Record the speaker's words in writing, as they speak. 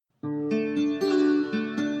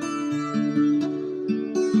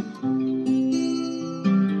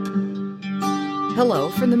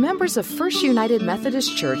Hello from the members of First United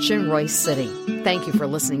Methodist Church in Royse City. Thank you for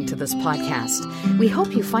listening to this podcast. We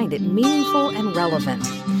hope you find it meaningful and relevant.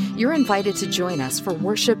 You're invited to join us for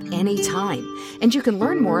worship anytime, and you can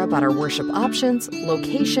learn more about our worship options,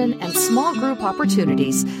 location, and small group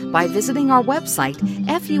opportunities by visiting our website,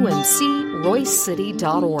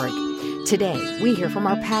 fumcroysecity.org. Today, we hear from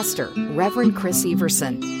our pastor, Reverend Chris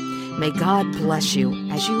Everson. May God bless you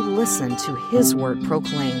as you listen to His word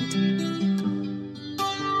proclaimed.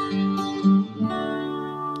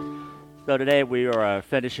 So today we are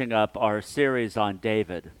finishing up our series on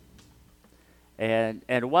David. And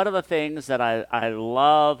one of the things that I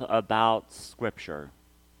love about Scripture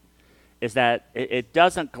is that it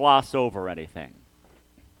doesn't gloss over anything.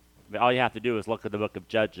 I mean, all you have to do is look at the book of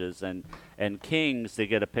Judges and Kings to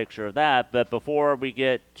get a picture of that. But before we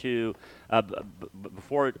get to,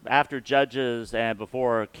 after Judges and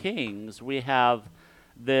before Kings, we have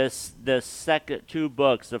this second two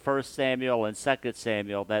books, the First Samuel and Second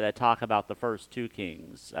Samuel, that talk about the first two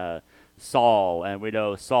kings, Saul, and we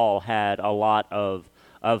know Saul had a lot of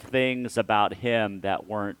things about him that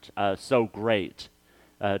weren't so great,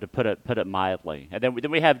 to put it mildly. And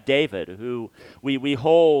then we have David, who we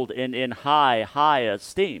hold in high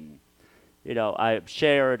esteem. You know, I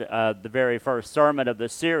shared the very first sermon of the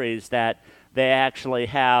series that they actually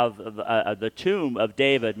have the tomb of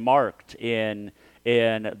David marked in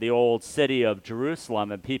the old city of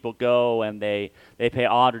Jerusalem, and people go and they pay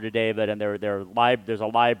honor to David, and there's a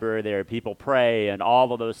library there, people pray, and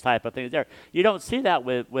all of those type of things there. You don't see that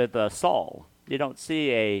with Saul. You don't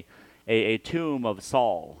see a tomb of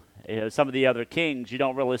Saul. You know, some of the other kings, you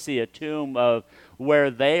don't really see a tomb of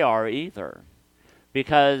where they are either,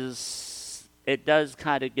 because it does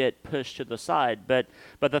kind of get pushed to the side. But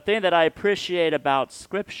the thing that I appreciate about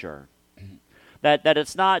Scripture, that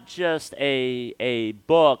it's not just a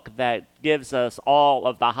book that gives us all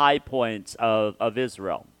of the high points of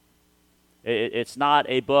Israel. It's not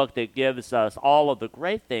a book that gives us all of the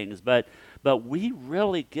great things, but we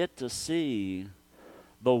really get to see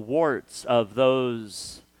the warts of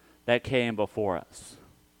those that came before us.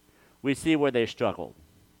 We see where they struggled.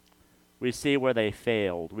 We see where they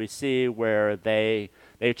failed. We see where they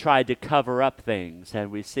tried to cover up things, and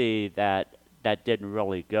we see that didn't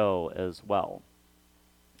really go as well.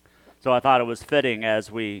 So I thought it was fitting, as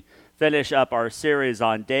we finish up our series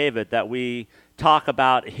on David, that we talk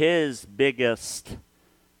about his biggest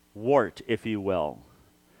wart, if you will,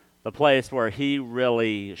 the place where he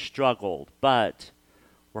really struggled, but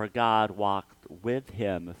where God walked with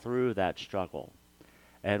him through that struggle.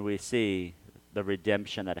 And we see the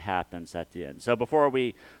redemption that happens at the end. So before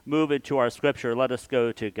we move into our Scripture, let us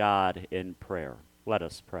go to God in prayer. Let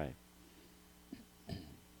us pray.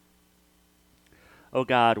 Oh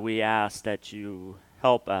God, we ask that you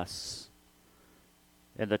help us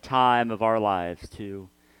in the time of our lives to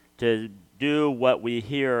do what we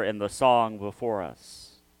hear in the song before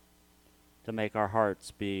us, to make our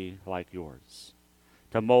hearts be like yours,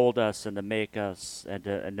 to mold us and to make us and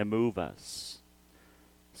to move us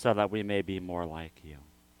so that we may be more like you.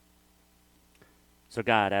 So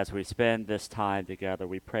God, as we spend this time together,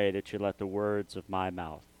 we pray that you let the words of my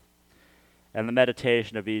mouth and the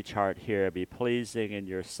meditation of each heart here be pleasing in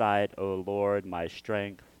your sight, O Lord, my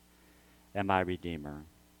strength and my Redeemer.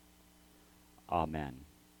 Amen.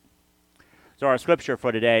 So our Scripture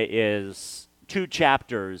for today is 2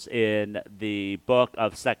 chapters in the book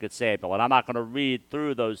of 2 Samuel. And I'm not going to read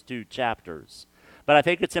through those 2 chapters. But I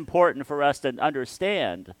think it's important for us to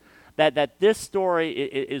understand that this story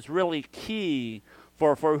is really key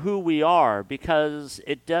for who we are, because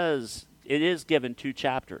it is given 2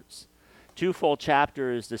 chapters. 2 full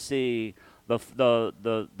chapters to see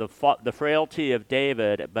the frailty of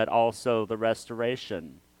David, but also the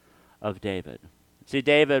restoration of David. See,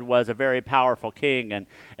 David was a very powerful king, and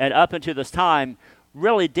up until this time,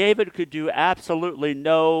 really David could do absolutely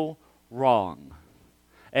no wrong.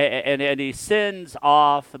 And he sends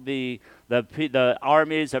off the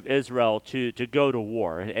armies of Israel to go to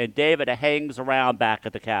war, and David hangs around back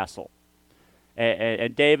at the castle.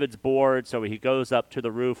 And David's bored, so he goes up to the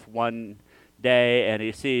roof one day and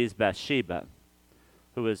he sees Bathsheba,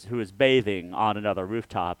 who is bathing on another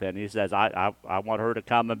rooftop, and he says, I want her to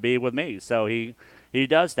come and be with me. So he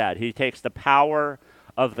does that. He takes the power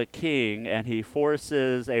of the king and he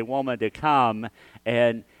forces a woman to come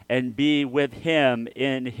and be with him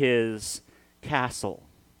in his castle.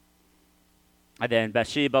 And then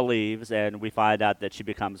Bathsheba leaves, and we find out that she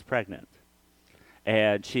becomes pregnant.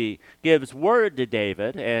 And she gives word to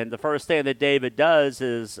David, and the first thing that David does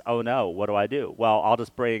is, oh no, what do I do? Well, I'll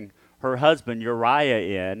just bring her husband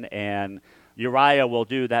Uriah in, and Uriah will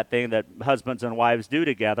do that thing that husbands and wives do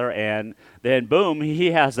together, and then boom,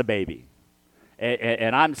 he has a baby.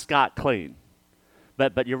 And I'm scot clean.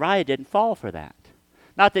 But Uriah didn't fall for that.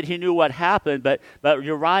 Not that he knew what happened, but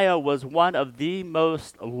Uriah was one of the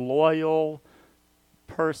most loyal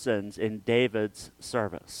persons in David's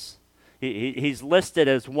service. He's listed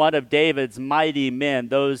as one of David's mighty men,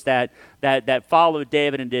 those that followed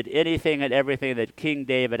David and did anything and everything that King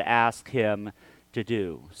David asked him to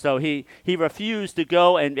do. So he refused to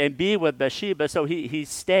go and be with Bathsheba, so he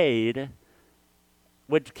stayed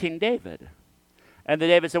with King David. And then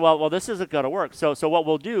David said, well, this isn't going to work. So what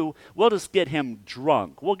we'll do, we'll just get him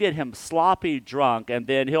drunk. We'll get him sloppy drunk, and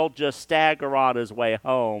then he'll just stagger on his way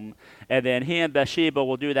home. And then he and Bathsheba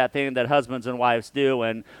will do that thing that husbands and wives do,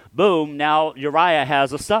 and boom, now Uriah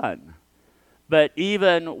has a son. But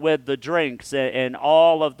even with the drinks and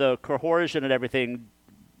all of the coercion and everything,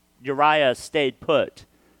 Uriah stayed put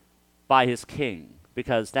by his king,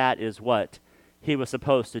 because that is what he was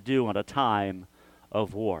supposed to do in a time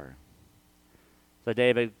of war. So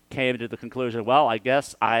David came to the conclusion, well, I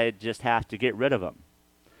guess I just have to get rid of him.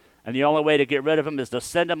 And the only way to get rid of him is to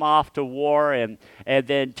send him off to war and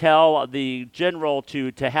then tell the general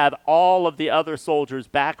to have all of the other soldiers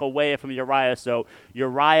back away from Uriah, so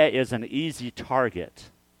Uriah is an easy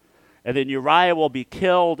target. And then Uriah will be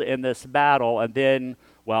killed in this battle, and then,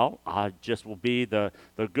 well, I just will be the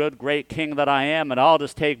good, great king that I am, and I'll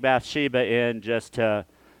just take Bathsheba in just to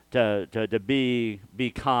be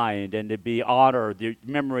kind and to be honor the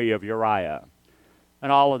memory of Uriah.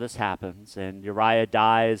 And all of this happens, and Uriah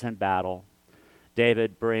dies in battle.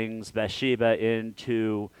 David brings Bathsheba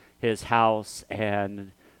into his house,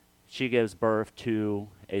 and she gives birth to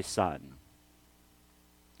a son.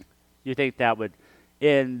 You think that would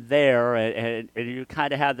end there, and you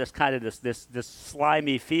kind of have this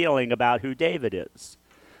slimy feeling about who David is.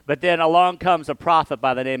 But then along comes a prophet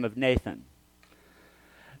by the name of Nathan.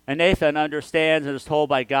 And Nathan understands and is told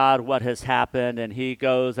by God what has happened, and he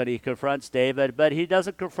goes and he confronts David, but he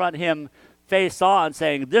doesn't confront him face on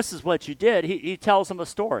saying, this is what you did. He tells him a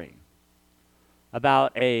story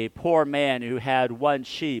about a poor man who had one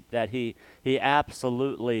sheep that he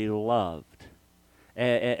absolutely loved.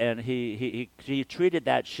 And he treated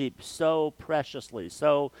that sheep so preciously,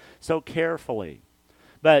 so carefully.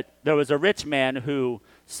 But there was a rich man who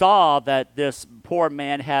saw that this poor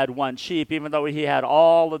man had one sheep, even though he had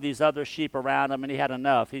all of these other sheep around him and he had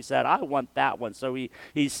enough. He said, I want that one. So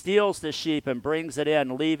he steals the sheep and brings it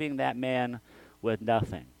in, leaving that man with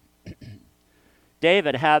nothing.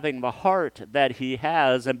 David, having the heart that he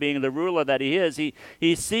has and being the ruler that he is,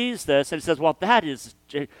 he sees this and says, well,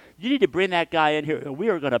 you need to bring that guy in here, and we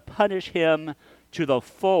are going to punish him to the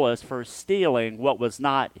fullest for stealing what was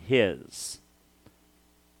not his.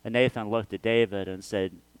 And Nathan looked at David and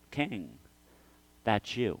said, King,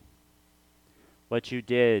 that's you. What you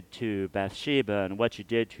did to Bathsheba and what you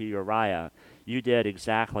did to Uriah, you did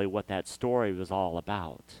exactly what that story was all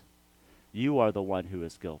about. You are the one who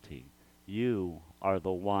is guilty. You are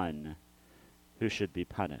the one who should be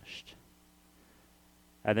punished.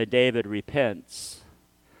 And then David repents.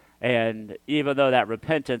 And even though that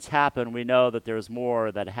repentance happened, we know that there's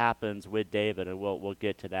more that happens with David, and we'll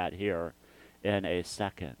get to that here in a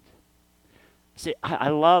second. See, I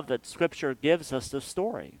love that Scripture gives us the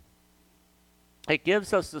story. It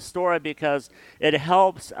gives us the story because it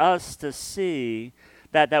helps us to see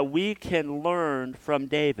that we can learn from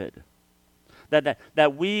David.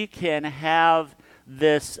 That we can have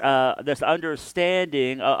this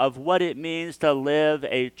understanding of what it means to live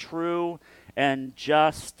a true and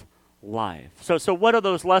just life. So what are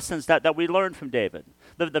those lessons that we learn from David?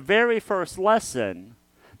 The very first lesson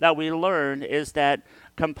that we learn is that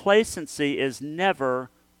complacency is never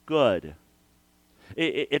good.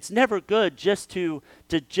 It's never good just to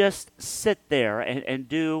just sit there and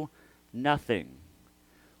do nothing.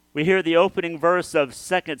 We hear the opening verse of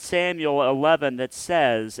 2 Samuel 11 that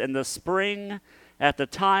says, in the spring, at the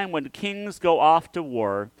time when kings go off to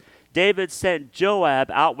war, David sent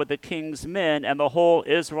Joab out with the king's men and the whole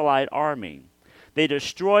Israelite army. They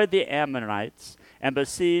destroyed the Ammonites and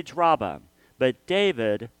besieged Rabbah. But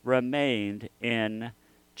David remained in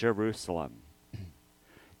Jerusalem.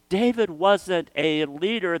 David wasn't a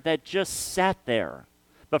leader that just sat there.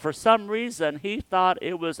 But for some reason, he thought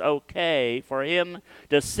it was okay for him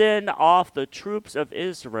to send off the troops of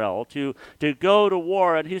Israel to go to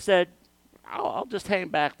war. And he said, I'll just hang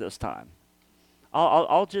back this time.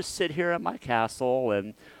 I'll just sit here in my castle,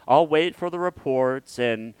 and I'll wait for the reports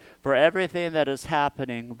and for everything that is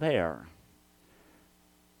happening there.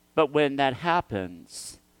 But when that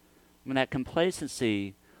happens, when that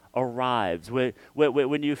complacency arrives,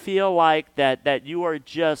 when you feel like that you are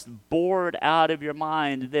just bored out of your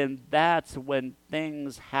mind, then that's when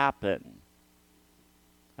things happen.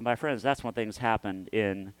 And my friends, that's when things happen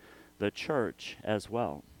in the church as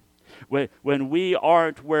well. When we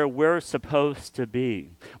aren't where we're supposed to be,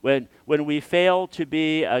 when we fail to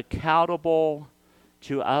be accountable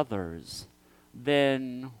to others,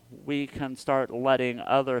 then we can start letting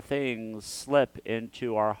other things slip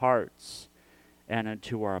into our hearts and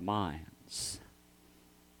into our minds.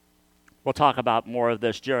 We'll talk about more of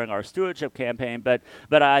this during our stewardship campaign, but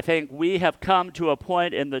I think we have come to a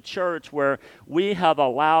point in the church where we have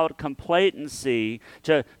allowed complacency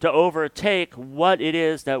to overtake what it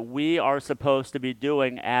is that we are supposed to be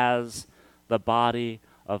doing as the body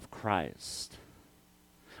of Christ.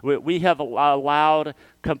 We have allowed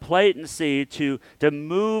complacency to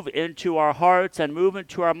move into our hearts and move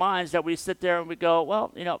into our minds, that we sit there and we go,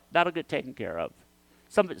 well, that'll get taken care of.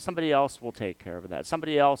 Somebody else will take care of that.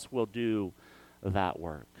 Somebody else will do that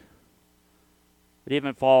work. It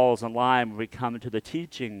even falls in line when we come to the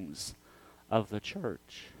teachings of the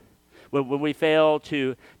church. When we fail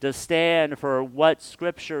to stand for what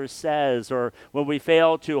Scripture says, or when we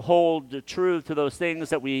fail to hold the truth to those things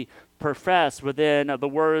that we profess within the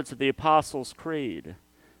words of the Apostles' Creed,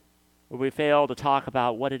 when we fail to talk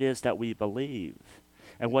about what it is that we believe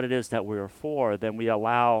and what it is that we are for, then we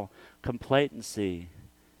allow complacency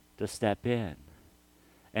to step in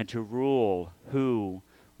and to rule who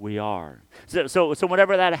we are. So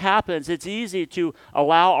whenever that happens, it's easy to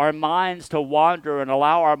allow our minds to wander and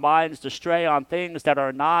allow our minds to stray on things that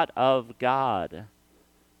are not of God,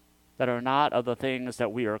 that are not of the things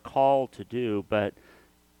that we are called to do, but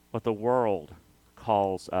what the world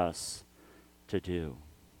calls us to do.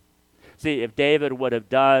 See, if David would have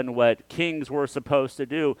done what kings were supposed to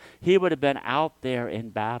do, he would have been out there in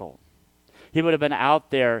battle. He would have been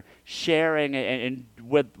out there sharing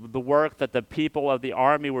with the work that the people of the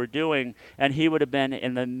army were doing, and he would have been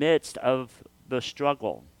in the midst of the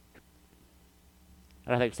struggle.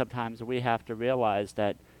 And I think sometimes we have to realize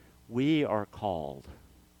that we are called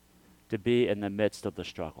to be in the midst of the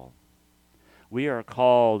struggle. We are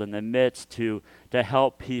called in the midst to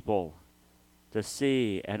help people to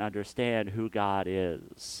see and understand who God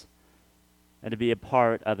is, and to be a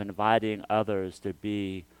part of inviting others to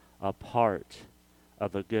be a part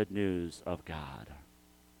of the good news of God.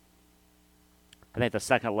 I think the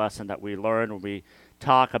second lesson that we learn when we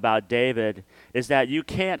talk about David is that you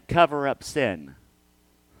can't cover up sin.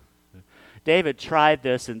 David tried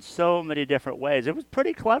this in so many different ways. It was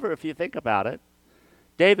pretty clever if you think about it.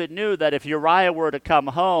 David knew that if Uriah were to come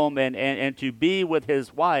home and to be with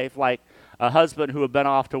his wife, like a husband who had been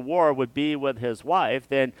off to war would be with his wife,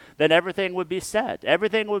 then everything would be set.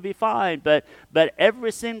 Everything would be fine. But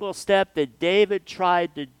every single step that David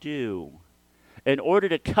tried to do in order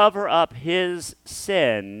to cover up his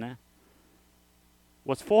sin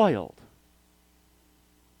was foiled.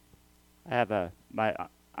 I have my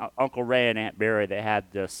Uncle Ray and Aunt Mary, they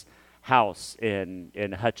had this house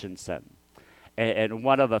in Hutchinson. And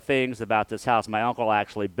one of the things about this house, my uncle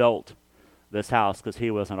actually built this house because he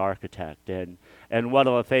was an architect. And one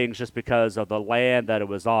of the things, just because of the land that it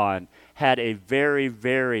was on, had a very,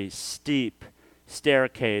 very steep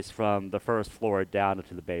staircase from the first floor down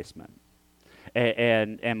into the basement.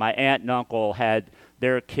 And my aunt and uncle had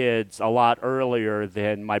their kids a lot earlier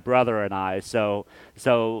than my brother and I. So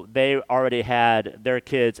they already had their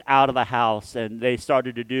kids out of the house, and they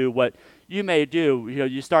started to do what you may do.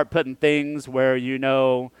 You start putting things where you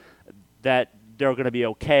know that they're going to be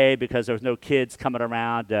okay because there's no kids coming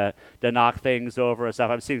around to knock things over and stuff.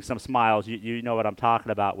 I'm seeing some smiles. You know what I'm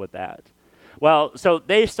talking about with that. Well, so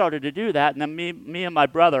they started to do that, and then me and my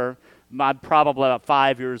brother, I'm probably about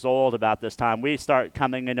 5 years old about this time, we start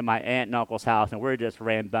coming into my aunt and uncle's house, and we're just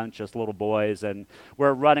rambunctious little boys, and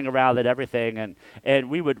we're running around at everything, and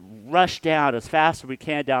we would rush down as fast as we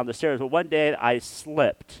can down the stairs. But one day I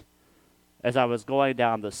slipped as I was going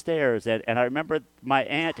down the stairs, and I remember my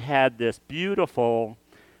aunt had this beautiful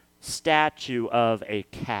statue of a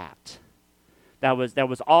cat that was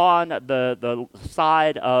on the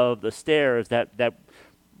side of the stairs that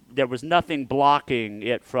there was nothing blocking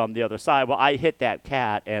it from the other side. Well, I hit that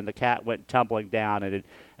cat, and the cat went tumbling down,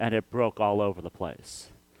 and it broke all over the place.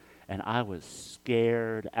 And I was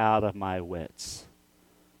scared out of my wits.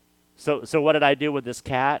 So what did I do with this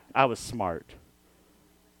cat? I was smart.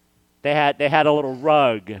 They had a little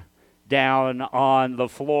rug down on the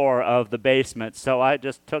floor of the basement, so I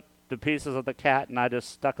just took the pieces of the cat and I just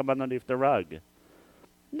stuck them underneath the rug.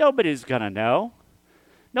 Nobody's going to know.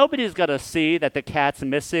 Nobody's going to see that the cat's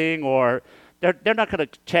missing or they're not going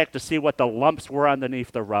to check to see what the lumps were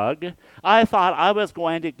underneath the rug. I thought I was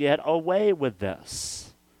going to get away with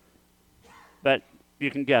this. But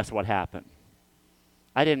you can guess what happened.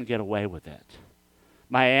 I didn't get away with it.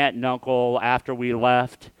 My aunt and uncle, after we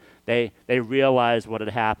left, they realized what had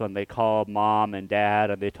happened. They called mom and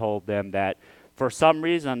dad, and they told them that for some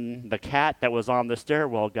reason the cat that was on the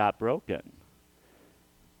stairwell got broken.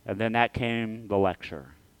 And then that came the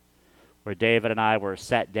lecture, where David and I were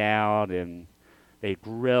sat down and they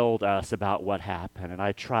grilled us about what happened. And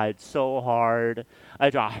I tried so hard. I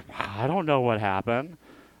don't know what happened.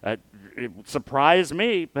 It surprised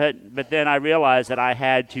me, but then I realized that I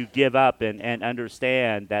had to give up and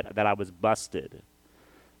understand that I was busted,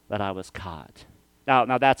 that I was caught.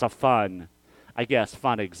 Now that's a fun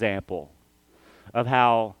example of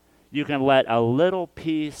how you can let a little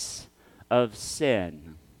piece of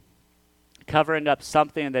sin, covering up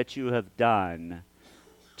something that you have done,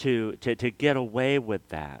 to get away with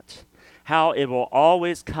that, how it will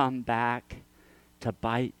always come back to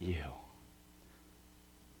bite you.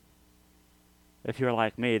 If you're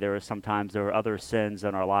like me, there are other sins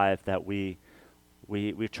in our life that we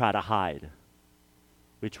try to hide.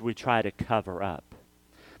 We try to cover up.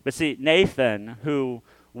 But see, Nathan, who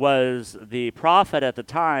was the prophet at the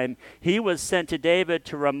time, he was sent to David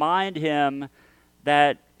to remind him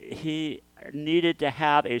that he needed to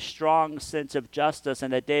have a strong sense of justice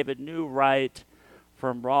and that David knew right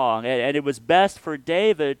from wrong. And it was best for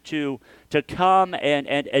David to come and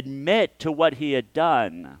admit to what he had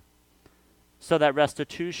done, so that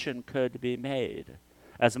restitution could be made,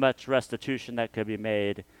 as much restitution that could be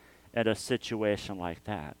made in a situation like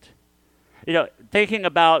that. Thinking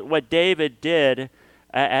about what David did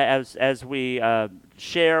as we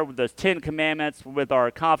share the 10 Commandments with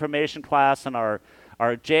our confirmation class, and our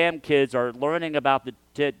JAM kids are learning about the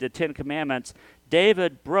 10 Commandments,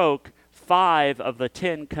 David broke 5 of the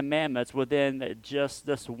 10 Commandments within just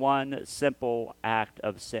this one simple act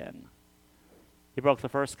of sin. He broke the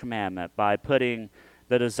first commandment by putting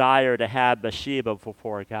the desire to have Bathsheba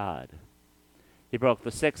before God. He broke the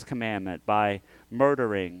 6th commandment by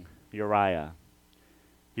murdering Uriah.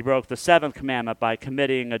 He broke the 7th commandment by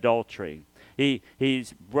committing adultery. He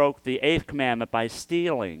broke the 8th commandment by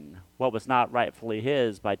stealing what was not rightfully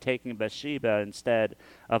his, by taking Bathsheba instead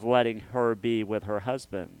of letting her be with her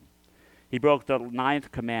husband. He broke the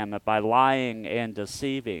 9th commandment by lying and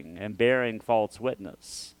deceiving and bearing false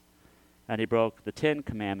witness. And he broke the 10th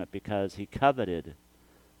commandment because he coveted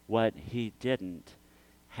what he didn't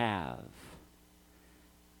have.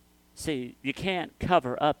 See, you can't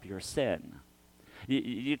cover up your sin.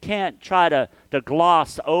 You can't try to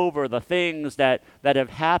gloss over the things that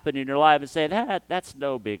have happened in your life and say, that's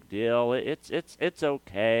no big deal. It's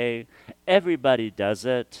okay. Everybody does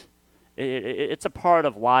it. It's a part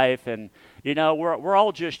of life, and we're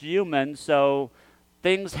all just human, so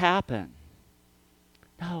things happen.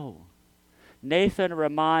 No. Nathan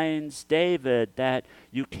reminds David that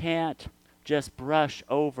you can't just brush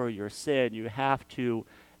over your sin. You have to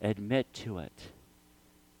admit to it.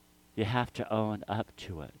 You have to own up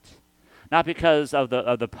to it. Not because of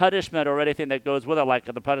the punishment or anything that goes with it, like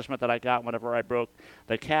the punishment that I got whenever I broke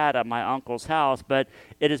the cat at my uncle's house, but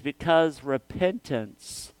it is because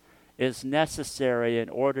repentance is necessary in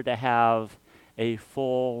order to have a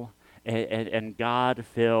full and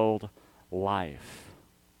God-filled life.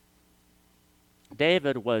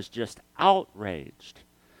 David was just outraged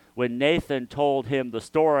when Nathan told him the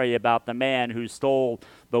story about the man who stole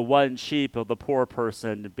the one sheep of the poor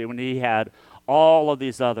person when he had all of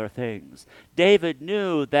these other things. David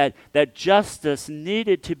knew that justice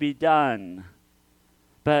needed to be done,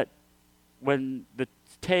 but when the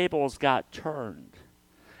tables got turned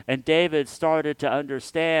and David started to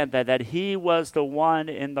understand that he was the one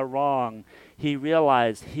in the wrong, he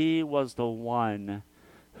realized he was the one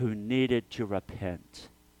who needed to repent.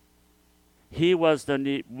 He was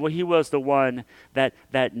the one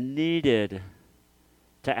that needed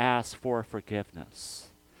to ask for forgiveness.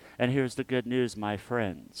 And here's the good news, my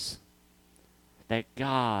friends, that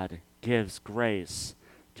God gives grace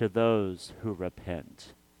to those who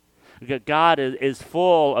repent. God is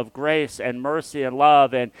full of grace and mercy and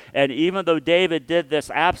love, and even though David did this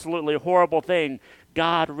absolutely horrible thing,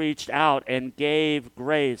 God reached out and gave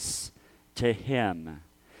grace to him.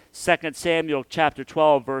 2 Samuel chapter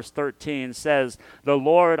 12, verse 13 says, "The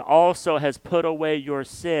Lord also has put away your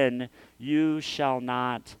sin. You shall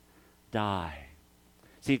not die."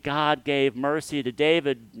 See, God gave mercy to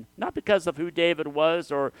David, not because of who David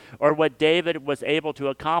was or what David was able to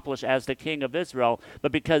accomplish as the king of Israel,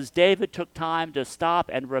 but because David took time to stop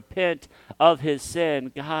and repent of his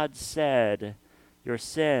sin. God said, "Your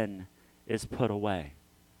sin is put away.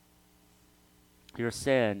 Your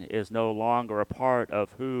sin is no longer a part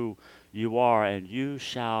of who you are, and you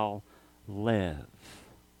shall live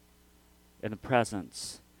in the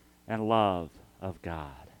presence and love of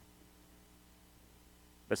God.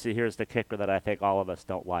 But see, here's the kicker that I think all of us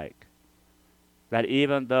don't like. That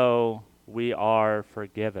even though we are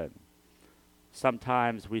forgiven,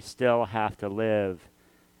 sometimes we still have to live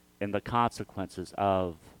in the consequences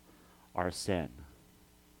of our sin.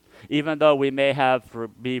 Even though we may have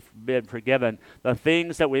been forgiven, the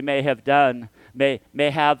things that we may have done may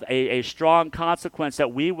have a strong consequence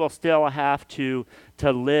that we will still have to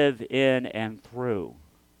live in and through.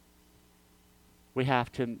 We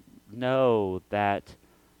have to know that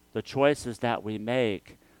the choices that we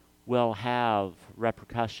make will have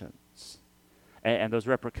repercussions. And those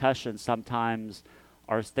repercussions sometimes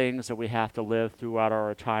are things that we have to live throughout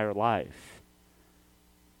our entire life.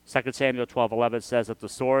 2 Samuel 12:11 says that the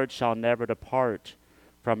sword shall never depart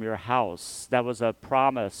from your house. That was a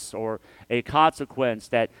promise or a consequence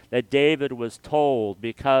that David was told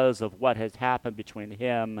because of what had happened between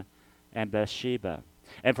him and Bathsheba.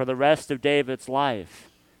 And for the rest of David's life,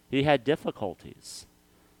 he had difficulties.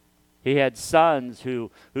 He had sons who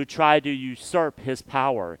tried to usurp his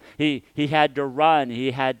power. He had to run.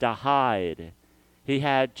 He had to hide. He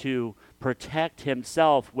had to protect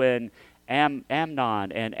himself when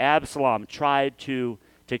Amnon and Absalom tried to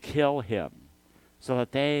kill him so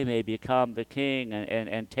that they may become the king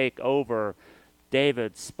and take over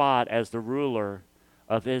David's spot as the ruler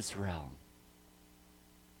of Israel.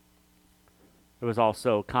 There was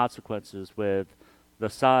also consequences with the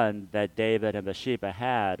son that David and Bathsheba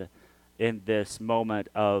had in this moment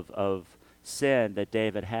of sin that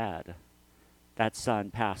David had. That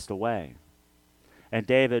son passed away. And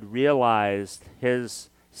David realized his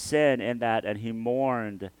sin in that, and he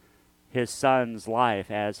mourned his son's life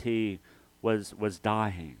as he was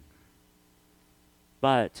dying.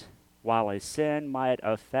 But while a sin might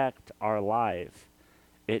affect our life,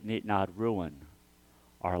 it need not ruin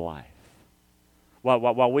our life.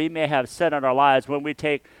 While we may have sin in our lives, when we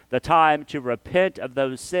take the time to repent of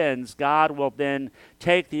those sins, God will then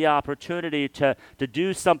take the opportunity to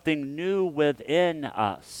do something new within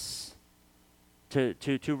us, to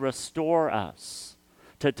restore us,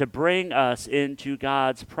 to bring us into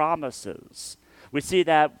God's promises. We see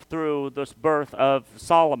that through this birth of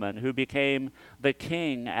Solomon, who became the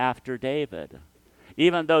king after David.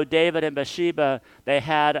 Even though David and Bathsheba, they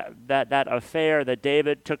had that affair, that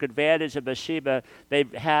David took advantage of Bathsheba, they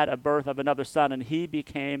had a birth of another son, and he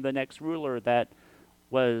became the next ruler that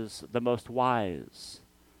was the most wise,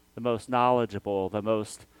 the most knowledgeable, the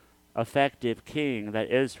most effective king that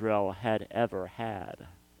Israel had ever had.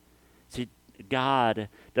 See, God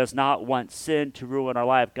does not want sin to ruin our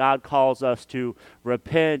life. God calls us to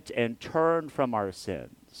repent and turn from our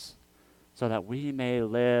sins so that we may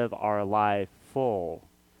live our life full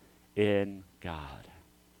in God.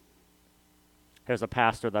 There's a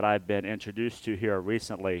pastor that I've been introduced to here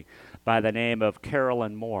recently by the name of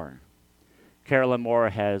Carolyn Moore. Carolyn Moore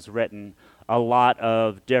has written a lot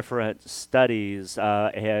of different studies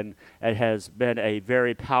and has been a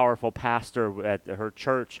very powerful pastor at her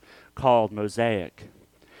church called Mosaic.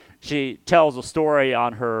 She tells a story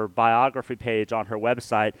on her biography page on her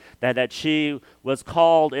website that she was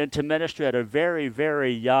called into ministry at a very,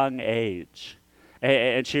 very young age.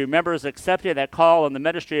 And she remembers accepting that call in the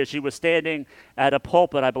ministry as she was standing at a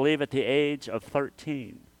pulpit, I believe, at the age of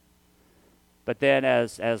 13. But then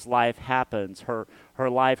as life happens, her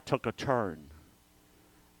life took a turn.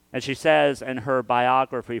 And she says in her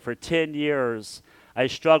biography, for 10 years, I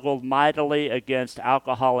struggled mightily against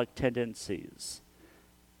alcoholic tendencies.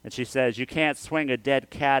 And she says, you can't swing a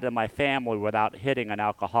dead cat in my family without hitting an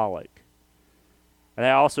alcoholic. And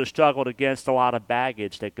I also struggled against a lot of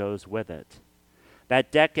baggage that goes with it.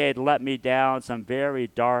 That decade let me down some very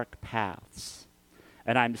dark paths.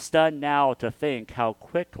 And I'm stunned now to think how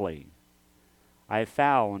quickly I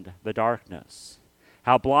found the darkness,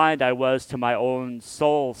 how blind I was to my own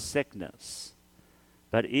soul sickness.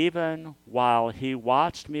 But even while he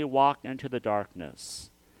watched me walk into the darkness,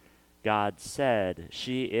 God said,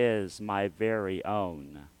 she is my very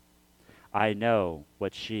own. I know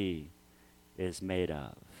what she is made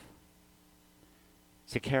of.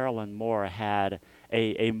 See, Carolyn Moore had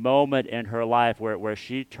a moment in her life where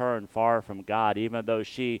she turned far from God, even though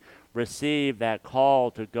she received that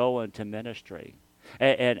call to go into ministry.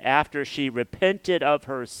 And after she repented of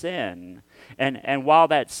her sin, and while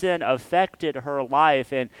that sin affected her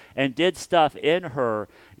life and did stuff in her,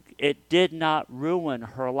 it did not ruin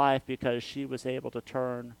her life because she was able to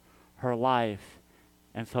turn her life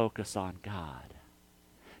and focus on God.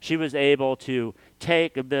 She was able to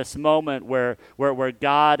take this moment where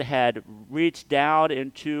God had reached down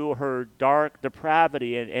into her dark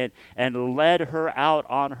depravity and led her out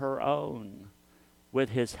on her own with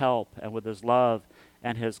his help and with his love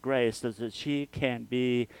and his grace, so that she can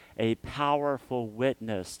be a powerful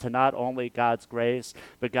witness to not only God's grace,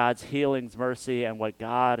 but God's healings, mercy, and what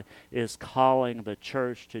God is calling the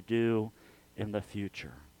church to do in the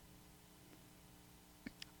future.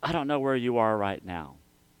 I don't know where you are right now.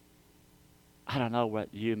 I don't know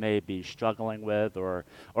what you may be struggling with or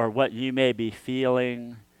what you may be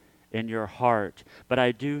feeling in your heart, but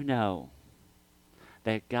I do know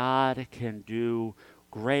that God can do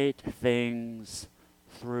great things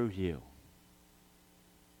through you.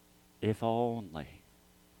 If only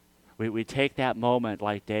we take that moment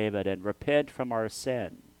like David and repent from our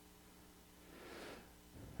sin.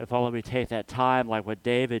 If only we take that time like what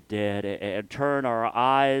David did and turn our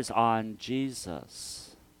eyes on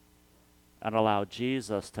Jesus and allow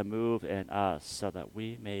Jesus to move in us so that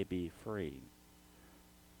we may be free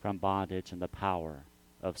from bondage and the power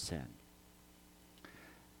of sin.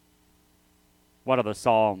 One of the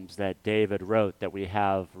psalms that David wrote that we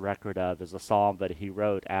have record of is a psalm that he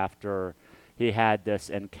wrote after he had this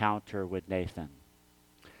encounter with Nathan.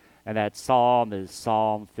 And that psalm is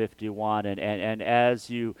Psalm 51. And as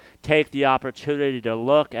you take the opportunity to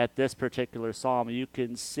look at this particular psalm, you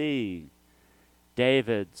can see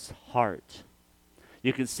David's heart.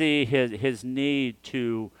 You can see his need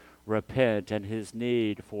to repent and his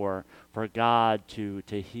need for God to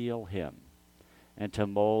heal him and to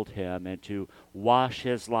mold him and to wash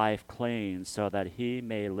his life clean so that he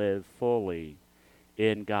may live fully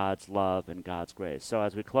in God's love and God's grace. So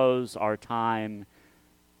as we close our time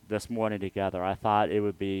this morning together, I thought it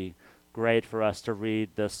would be great for us to read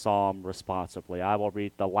this psalm responsibly. I will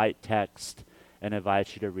read the light text and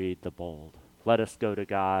invite you to read the bold. Let us go to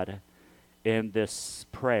God in this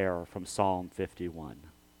prayer from Psalm 51.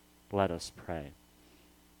 Let us pray.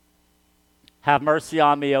 Have mercy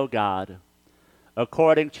on me, O God,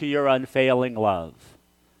 according to your unfailing love.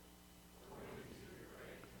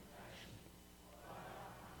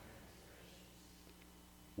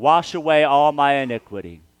 Wash away all my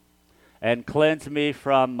iniquity and cleanse me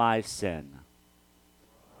from my sin.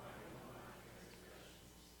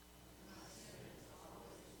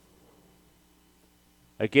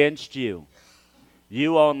 Against you,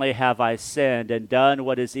 you only have I sinned and done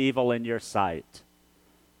what is evil in your sight.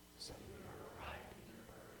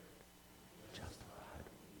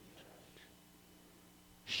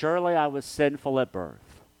 Surely I was sinful at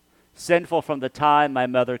birth, sinful from the time my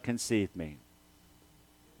mother conceived me.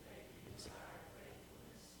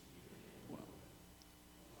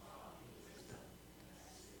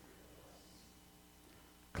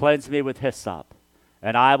 Cleanse me with hyssop,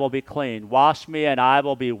 and I will be clean. Wash me, and I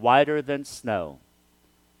will be whiter than snow.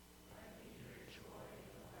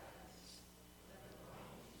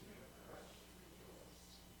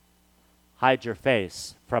 Hide your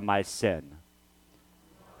face from my sin.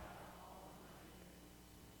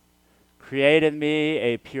 Create in me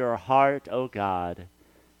a pure heart, O God,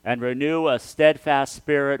 and renew a steadfast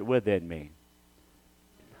spirit within me.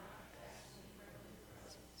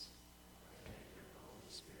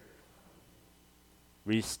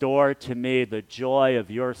 Restore to me the joy of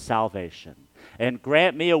your salvation, and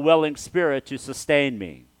grant me a willing spirit to sustain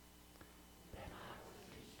me.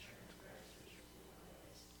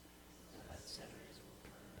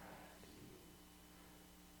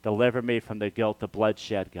 Deliver me from the guilt of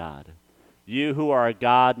bloodshed, God. You who are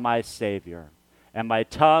God, my Savior, and my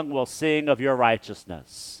tongue will sing of your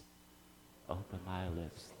righteousness. Open my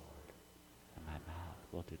lips, Lord, and my mouth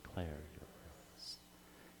will declare your praise.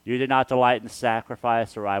 You did not delight in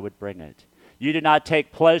sacrifice, or I would bring it. You did not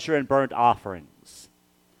take pleasure in burnt offerings.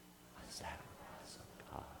 A sacrifice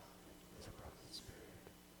of God is a broken spirit,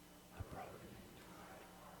 a broken and contrite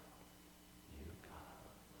heart. You, God,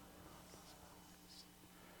 will not despise.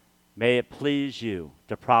 May it please you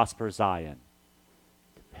to prosper Zion,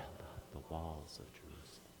 to build up the walls of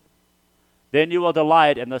Jerusalem. Then you will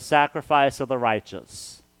delight in the sacrifice of the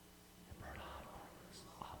righteous. And burnt offerings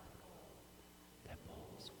offered whole, that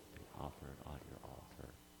bulls will be offered on your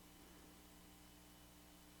altar.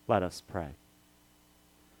 Let us pray.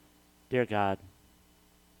 Dear God,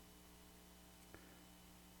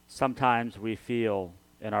 sometimes we feel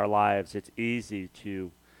in our lives it's easy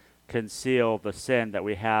to conceal the sin that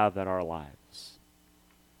we have in our lives.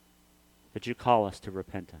 But you call us to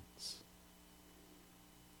repentance.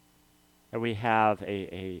 And we have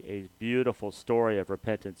a beautiful story of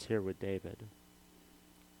repentance here with David.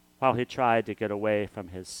 While he tried to get away from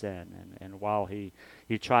his sin and while he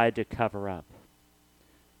tried to cover up,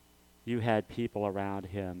 you had people around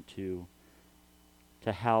him to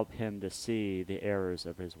help him to see the errors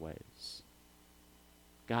of his ways.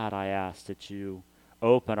 God, I ask that you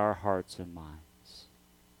open our hearts and minds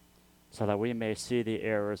so that we may see the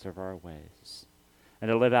errors of our ways and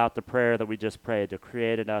to live out the prayer that we just prayed, to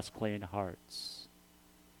create in us clean hearts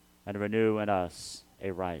and renew in us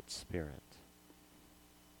a right spirit,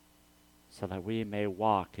 so that we may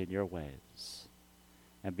walk in your ways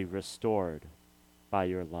and be restored by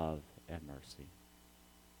your love and mercy.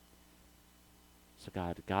 So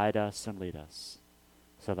God, guide us and lead us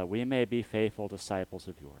so that we may be faithful disciples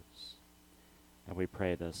of yours. And we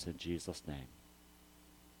pray this in Jesus' name.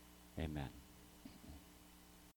 Amen.